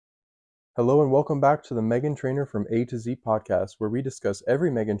Hello and welcome back to the Meghan Trainor from A to Z podcast, where we discuss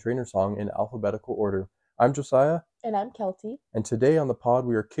every Meghan Trainor song in alphabetical order. I'm Josiah, And I'm Kelty. and today on the pod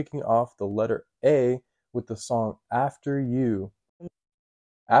we are kicking off the letter A with the song After You.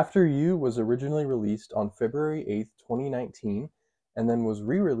 After You was originally released on February 8th, 2019, and then was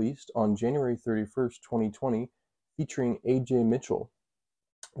re-released on January 31st, 2020, featuring AJ Mitchell.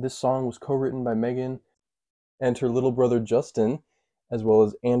 This song was co-written by Meghan and her little brother Justin, as well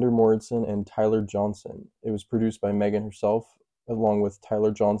as Ander Morrison and Tyler Johnson. It was produced by Meghan herself, along with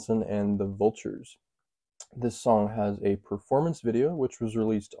Tyler Johnson and the Vultures. This song has a performance video, which was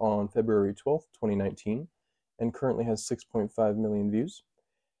released on February 12th, 2019, and currently has 6.5 million views.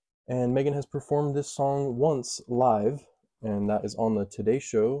 And Meghan has performed this song once live, and that is on the Today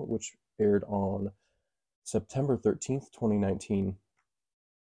Show, which aired on September 13th, 2019.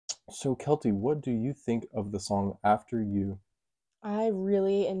 So, Kelty, what do you think of the song After You? I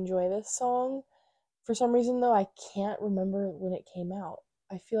really enjoy this song. For some reason though, I can't remember when it came out.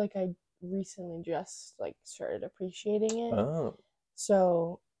 I feel like I recently just started appreciating it. Oh.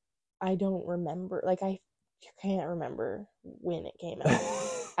 So I don't remember. I can't remember when it came out.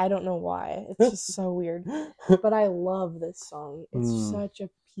 I don't know why. It's just so weird. But I love this song. It's such a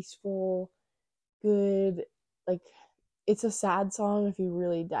peaceful, good, like it's a sad song if you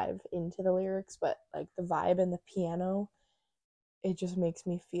really dive into the lyrics, but the vibe and the piano, it just makes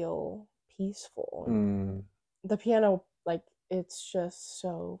me feel peaceful. The piano, it's just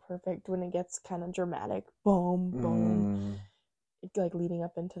so perfect when it gets kind of dramatic. Boom, boom. Leading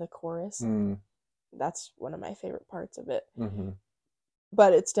up into the chorus. That's one of my favorite parts of it.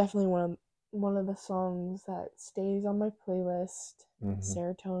 But it's definitely one of the songs that stays on my playlist.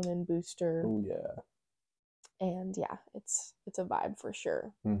 Serotonin booster. Oh yeah. And yeah, it's a vibe for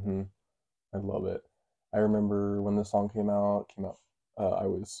sure. I love it. I remember when the song came out. I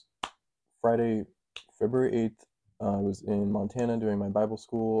was Friday, February 8th. I was in Montana doing my Bible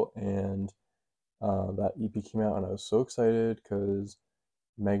school, and that EP came out, and I was so excited because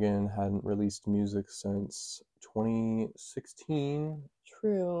Meghan hadn't released music since 2016.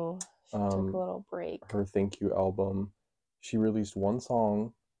 True. She took a little break. Her Thank You album. She released one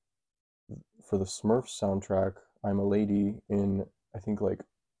song for the Smurfs soundtrack, I'm a Lady, in I think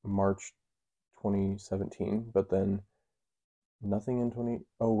March 2017, but then nothing in 20.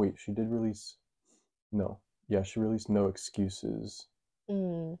 Oh wait, she did release. No, yeah, she released No Excuses.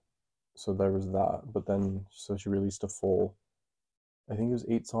 So there was that, but then so she released a full, I think it was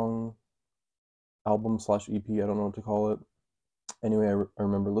 8 song album slash EP. I don't know what to call it. Anyway, I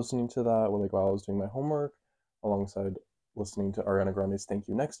remember listening to that while I was doing my homework, alongside listening to Ariana Grande's Thank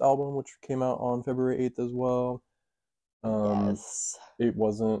You Next album, which came out on February 8th as well. Yes. It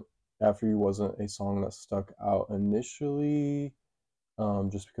wasn't After You wasn't a song that stuck out initially,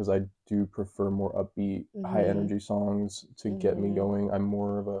 just because I do prefer more upbeat, high energy songs to get me going. I'm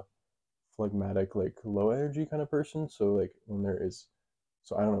more of a phlegmatic, low energy kind of person. So I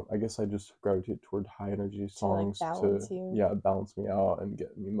don't know. I guess I just gravitate toward high energy songs balance you. Yeah, balance me out and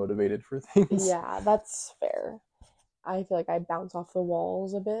get me motivated for things. Yeah, that's fair. I feel like I bounce off the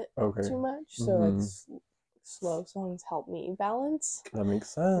walls a bit too much, so slow songs help me balance. That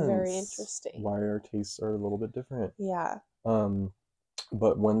makes sense. Very interesting. Why our tastes are a little bit different. Yeah.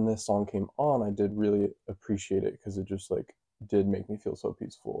 But when this song came on, I did really appreciate it because it just did make me feel so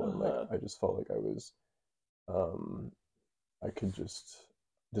peaceful, and I just felt like I could just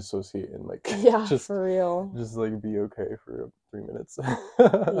dissociate and yeah, just for real, just be okay for 3 minutes.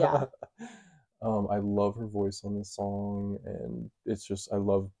 Yeah. I love her voice on this song, and it's just I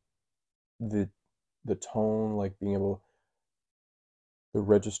love the tone, being able the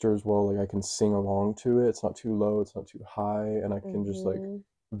register as well. I can sing along to it. It's not too low, it's not too high, and I can just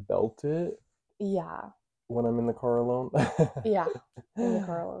belt it. Yeah. When I'm in the car alone. Yeah, in the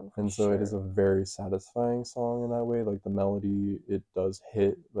car alone. And so it is a very satisfying song in that way. The melody, it does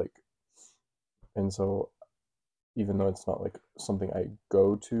hit, and so even though it's not something I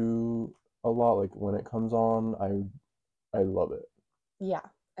go to a lot, when it comes on, I love it. Yeah,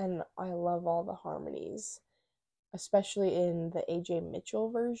 and I love all the harmonies, especially in the AJ Mitchell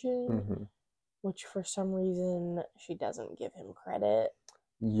version, which for some reason she doesn't give him credit.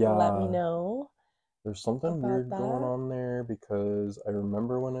 Yeah. Let me know. There's something weird going on there, because I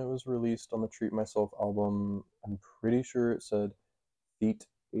remember when it was released on the Treat Myself album, I'm pretty sure it said feat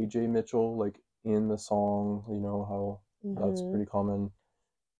AJ Mitchell in the song. You know how that's pretty common.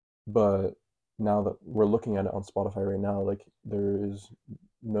 But now that we're looking at it on Spotify right now, there is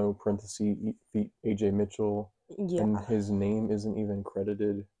no parenthesis feat AJ Mitchell, and his name isn't even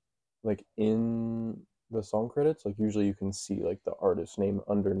credited in the song credits, like usually you can see like the artist name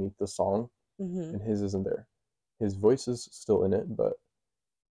underneath the song, Mm-hmm. and his isn't there. His voice is still in it, but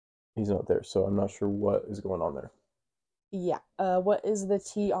he's not there, so I'm not sure what is going on there. Yeah. What is the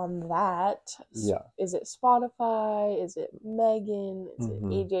tea on that? Yeah. Is it Spotify? Is it Megan? Is it Mm-hmm.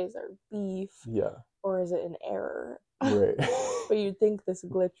 AJ's or beef? Yeah. Or is it an error? Right. But you'd think this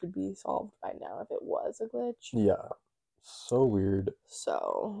glitch would be solved by now if it was a glitch. Yeah. So weird.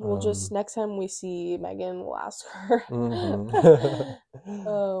 So we'll just next time we see Megan, we'll ask her. Mhm.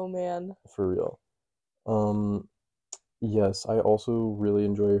 Oh man. For real. Yes, I also really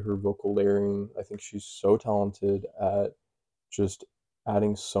enjoy her vocal layering. I think she's so talented at just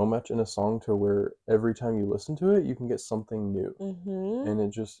adding so much in a song to where every time you listen to it, you can get something new. Mm-hmm. And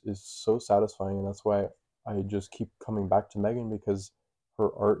it just is so satisfying, and that's why I just keep coming back to Megan, because her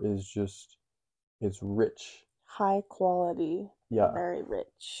art is just, it's rich. High quality. Yeah. Very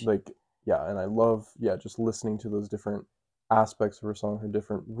rich. Like, yeah, and I love, yeah, just listening to those different aspects of her song, her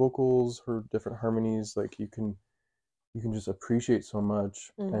different vocals, her different harmonies. Like you can just appreciate so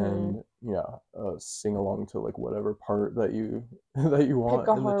much, Mm-hmm. and yeah, sing along to like whatever part that you that you want Pick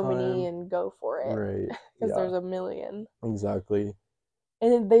a in the harmony time. and go for it. Right. Because Yeah. there's a million. Exactly.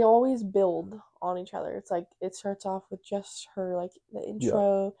 And they always build on each other. It's like it starts off with just her, like the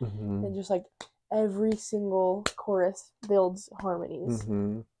intro, Mm-hmm. and just like every single chorus builds harmonies.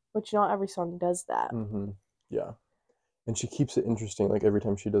 Mm-hmm. Which not every song does that. Mm-hmm. Yeah. And she keeps it interesting. Like every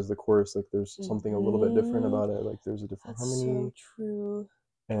time she does the chorus, like there's something a little bit different about it. Like there's a different That's harmony. so true.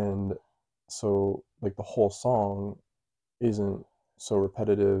 And so like the whole song isn't so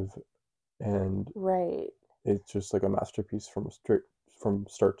repetitive, and Right. it's just like a masterpiece from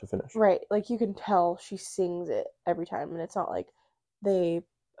start to finish. Right. Like you can tell she sings it every time, and it's not like they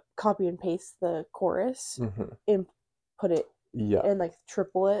copy and paste the chorus Mm-hmm. and put it Yeah. and like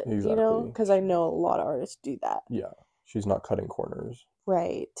triple it, you know? Exactly. Because I know a lot of artists do that. Yeah. She's not cutting corners.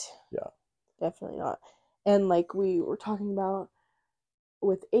 Right. Yeah. Definitely not. And like we were talking about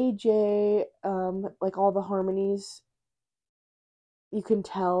with AJ, like all the harmonies, you can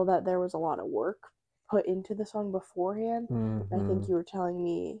tell that there was a lot of work put into the song beforehand. Mm-hmm. I think you were telling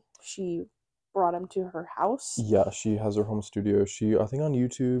me she brought him to her house. Yeah, she has her home studio. I think on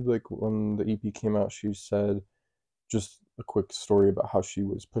YouTube, like when the EP came out, she said just a quick story about how she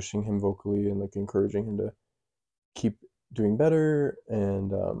was pushing him vocally and like encouraging him to keep doing better.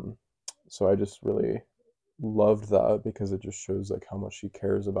 And so I just really loved that, because it just shows like how much she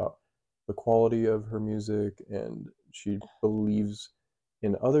cares about the quality of her music, and she believes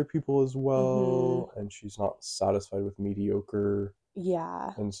in other people as well, and she's not satisfied with mediocre.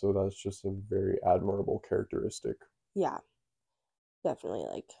 Yeah. And so that's just a very admirable characteristic. Yeah. Definitely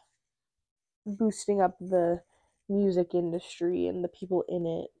like boosting up the music industry and the people in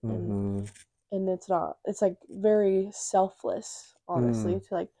it. Mm-hmm. And it's like very selfless, honestly,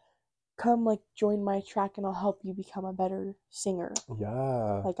 to like come like join my track and I'll help you become a better singer.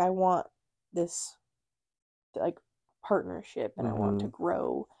 Yeah. Like I want this like partnership, and I want to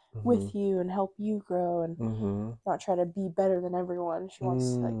grow with you and help you grow, and not try to be better than everyone. She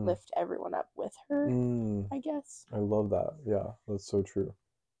wants to like lift everyone up with her, I guess. I love that. Yeah, that's so true.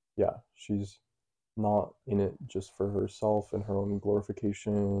 Yeah, she's not in it just for herself and her own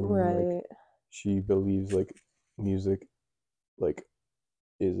glorification. Right. Like, she believes like music like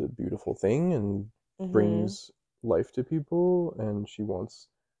is a beautiful thing and brings life to people, and she wants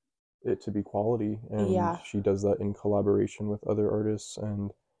it to be quality, and she does that in collaboration with other artists,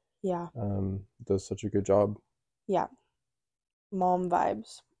 and does such a good job. Yeah. Mom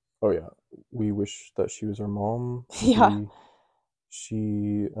vibes. Oh yeah, we wish that she was our mom. Yeah.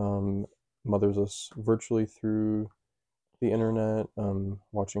 She mothers us virtually through the internet,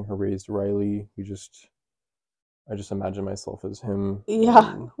 watching her raise Riley. I just imagine myself as him.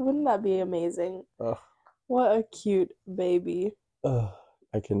 Yeah. Wouldn't that be amazing? Ugh. What a cute baby.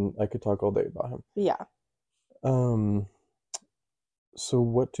 I could talk all day about him. Yeah. So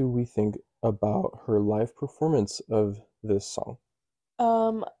what do we think about her live performance of this song?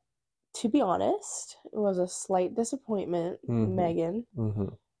 To be honest, it was a slight disappointment, Megan.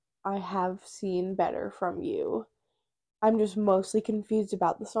 I have seen better from you. I'm just mostly confused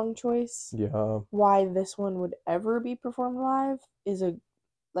about the song choice. Yeah. Why this one would ever be performed live is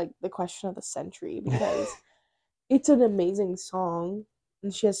the question of the century, because it's an amazing song,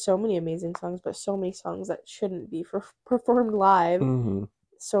 and she has so many amazing songs, but so many songs that shouldn't be performed live.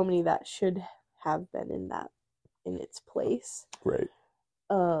 So many that should have been in its place. Right.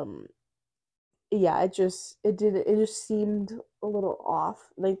 Yeah, it just seemed a little off.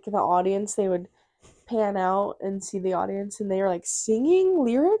 Like the audience, they would pan out and see the audience, and they were like singing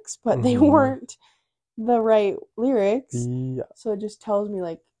lyrics, but they weren't the right lyrics. Yeah. So it just tells me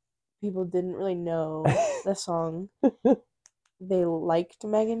like people didn't really know the song. They liked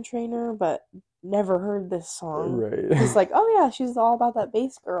Megan Trainor, but never heard this song. It's Right. like, oh yeah, she's all about that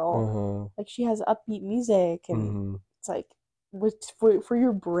bass girl. Uh-huh. Like she has upbeat music, and Hmm. it's like, for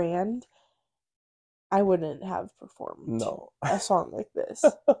your brand, I wouldn't have performed No. a song like this.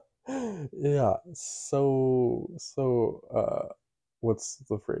 Yeah. What's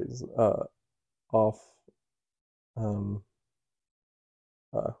the phrase? Off, um,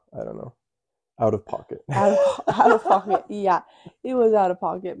 I don't know. Out of pocket. Out of pocket. Yeah, it was out of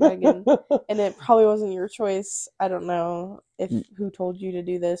pocket, Megan, and it probably wasn't your choice. I don't know if who told you to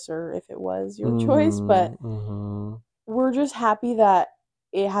do this or if it was your choice, but Mm-hmm. we're just happy that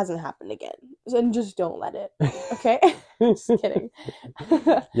it hasn't happened again, and just don't let it. Okay, just kidding.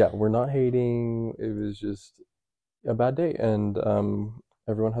 Yeah, we're not hating. It was just a bad day, and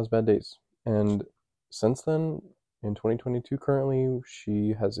everyone has bad days. And since then, in 2022, currently,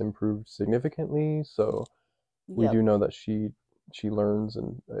 she has improved significantly. So we Yep. do know that she learns,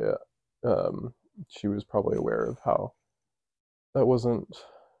 and she was probably aware of how that wasn't,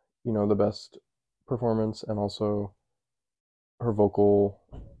 the best performance, and also her vocal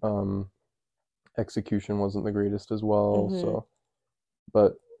execution wasn't the greatest as well. Mhm. So,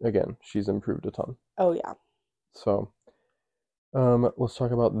 but again, she's improved a ton. Oh yeah. So, let's talk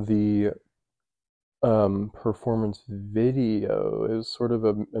about the performance video. It was sort of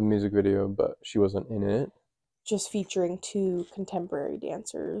a music video, but she wasn't in it. Just featuring two contemporary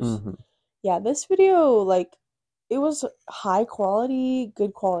dancers. Hmm. Yeah, this video, like, it was high quality,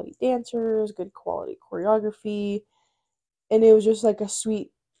 good quality dancers, good quality choreography, and it was just like a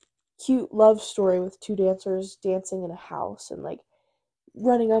sweet, cute love story with two dancers dancing in a house and like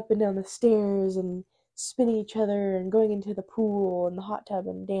running up and down the stairs and spinning each other and going into the pool and the hot tub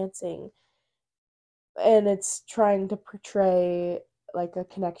and dancing. And it's trying to portray like a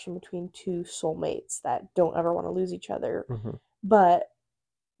connection between two soulmates that don't ever want to lose each other. Hmm. But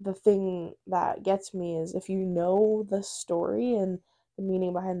the thing that gets me is if you know the story and the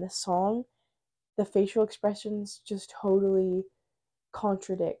meaning behind the song, the facial expressions just totally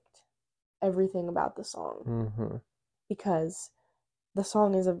contradict everything about the song, Hmm. because the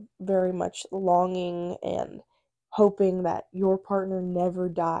song is a very much longing and hoping that your partner never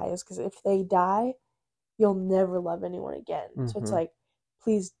dies, because if they die, you'll never love anyone again. So it's Hmm. like,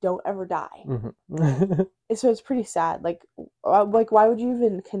 please don't ever die. Hmm. And so it's pretty sad. Like why would you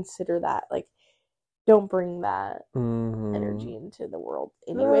even consider that? Like, don't bring that Hmm. energy into the world.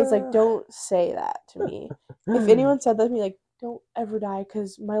 Anyways, like, don't say that to me. If anyone said that to me, like, don't ever die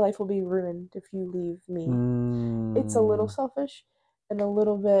because my life will be ruined if you leave me. It's a little Mm. selfish and a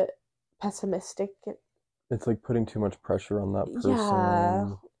little bit pessimistic. It's like putting too much pressure on that Yeah,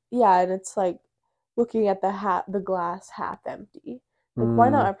 person. yeah, and it's like looking at the glass half empty. Like, why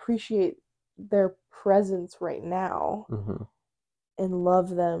Mm. not appreciate their presence right now Hmm. and love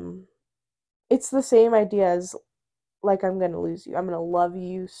them? It's the same idea as like I'm gonna lose you. I'm gonna love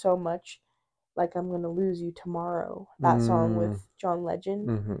you so much, like I'm gonna lose you tomorrow. That song Mm. with John Legend.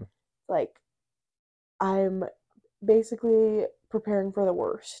 Hmm. Like, I'm basically preparing for the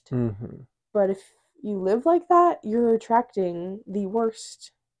worst. Hmm. But if you live like that, you're attracting the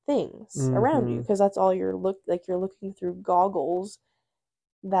worst things around you, Hmm. because that's all you're looking through goggles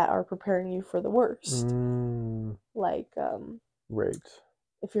that are preparing you for the worst. Mm. Like, Right.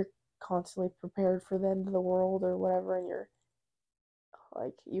 if you're constantly prepared for the end of the world or whatever, and you're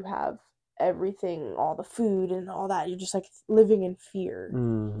like, you have everything, all the food and all that, you're just like living in fear,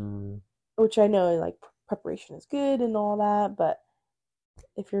 Hmm. which I know like preparation is good and all that, but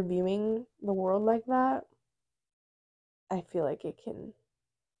if you're viewing the world like that, I feel like it can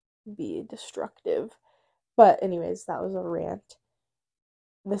be destructive. But anyways, that was a rant.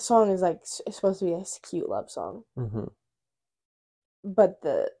 The song is like, it's supposed to be a cute love song, Hmm. but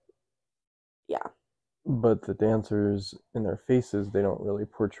yeah, But the dancers in their faces, they don't really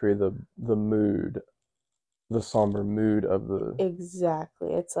portray the mood, the somber mood of the.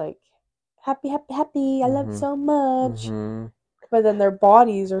 exactly. It's like happy, happy, happy. I love you Hmm. so much. Hmm. But then their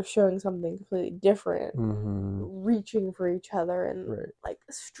bodies are showing something completely different, Hmm. reaching for each other and Right. like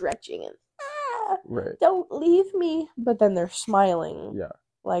stretching and, ah, Right. don't leave me. But then they're smiling Yeah.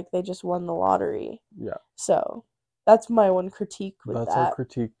 like they just won the lottery. Yeah. So that's my one critique with That's our that.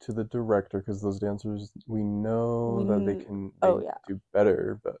 critique to the director, because those dancers, we know that they We, can they oh yeah, do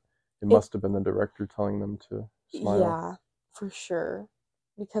better, but it it, must have been the director telling them to smile. yeah, for sure,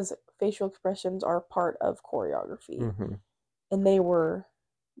 because facial expressions are part of choreography, Hmm. and they were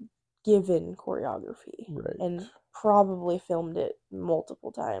given choreography Right. and probably filmed it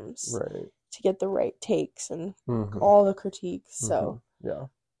multiple times. Right. to get the right takes and Mhm. all the critiques. Mhm. So Yeah.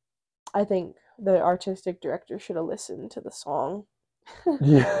 I think the artistic director should have listened to the song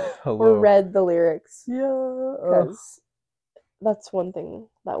Yeah. or Hello. read the lyrics, Yeah. because that's one thing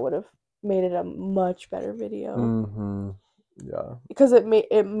that would have made it a much better video. Mhm. Yeah. Because it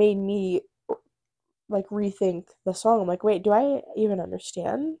made me like rethink the song. I'm like, wait, do I even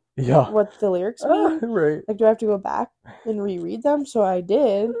understand Yeah. what the lyrics mean? Right. Like, do I have to go back and reread them? So I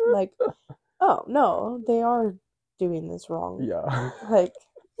did. Like, oh no, they are doing this wrong. Yeah. Like,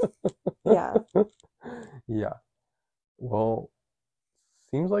 yeah. Yeah. Well,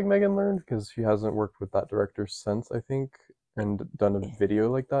 seems like Megan learned because she hasn't worked with that director since, I think, and done a video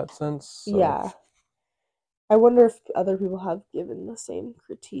like that since. So Yeah. I wonder if other people have given the same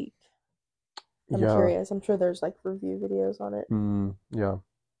critique. I'm yeah. curious. I'm sure there's like review videos on it. Yeah.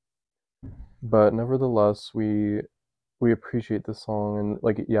 But nevertheless, we appreciate the song, and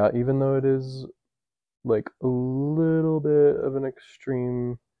like yeah, even though it is like a little bit of an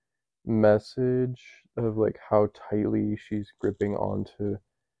extreme message of like how tightly she's gripping onto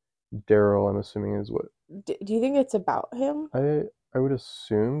Daryl, I'm assuming is what Do you think it's about him? I would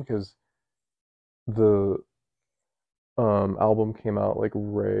assume because the album came out like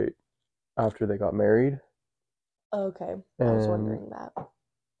right after they got married, Okay, I was and wondering that.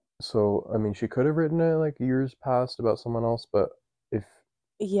 so I mean she could have written it like years past about someone else, but if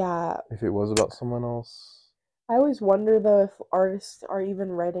Yeah, if it was about someone else, I always wonder though if artists are even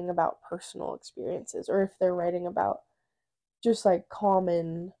writing about personal experiences or if they're writing about just like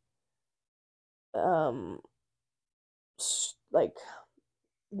common um like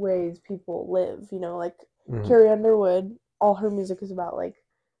ways people live, like mhm, Carrie Underwood, all her music is about like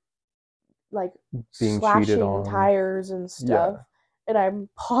being cheated slashing on, tires and stuff. yeah, And I'm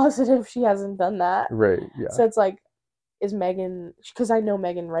positive she hasn't done that. right, yeah, So it's like, is Megan, because I know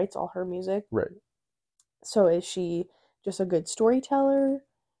Megan writes all her music. right. So is she just a good storyteller?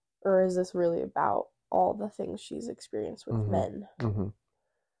 Or is this really about all the things she's experienced with Hmm. men? Hmm.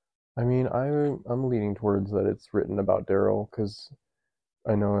 I mean, I'm leaning towards that it's written about Daryl because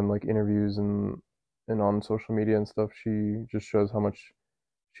I know in like interviews and on social media and stuff, she just shows how much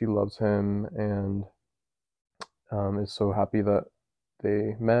she loves him and is so happy that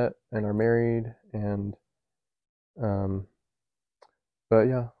they met and are married. And um, but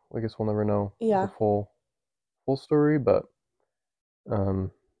yeah, I guess we'll never know the Yeah. full story. But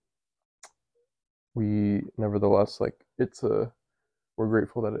um, we nevertheless like we're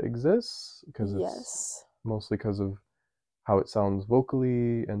grateful that it exists because it's Yes. mostly because of how it sounds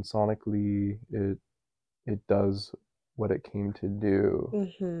vocally and sonically. It does what it came to do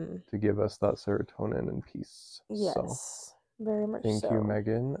Mm-hmm. to give us that serotonin and peace. So Yes. Very much thank you, so.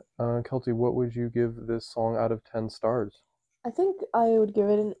 Megan. Kelty, what would you give this song out of 10 stars? I think I would give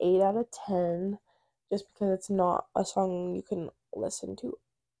it an 8 out of 10 just because it's not a song you can listen to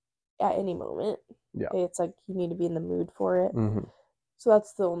at any moment. Yeah. It's like you need to be in the mood for it. Hmm. So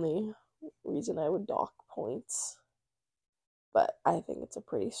that's the only reason I would dock points. But I think it's a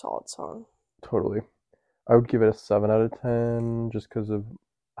pretty solid song. Totally. I would give it a 7 out of 10 just because of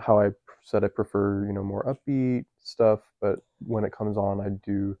how I said I prefer, more upbeat stuff. But when it comes on, I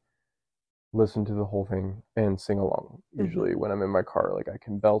do listen to the whole thing and sing along. Usually, Mm-hmm. when I'm in my car, like I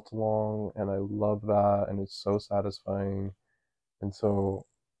can belt along, and I love that, and it's so satisfying. And so,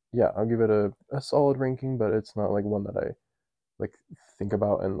 yeah, I'll give it a solid ranking, but it's not like one that I like think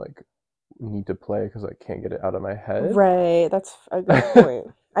about and like need to play because I can't get it out of my head. Right, that's a good point.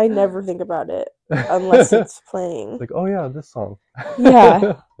 I never think about it unless it's playing. Like, oh yeah, this song.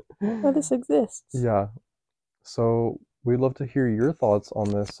 Yeah. Oh, this exists. Yeah. So we'd love to hear your thoughts on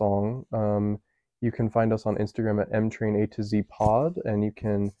this song. You can find us on Instagram at mtraina to z pod, and you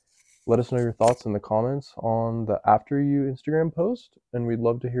can let us know your thoughts in the comments on the After You Instagram post, and we'd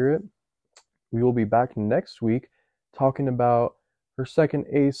love to hear it. We will be back next week talking about her second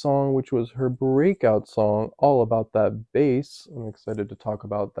A song, which was her breakout song, all about that bass. I'm excited to talk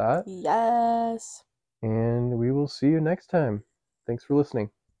about that. Yes. And we will see you next time. Thanks for listening.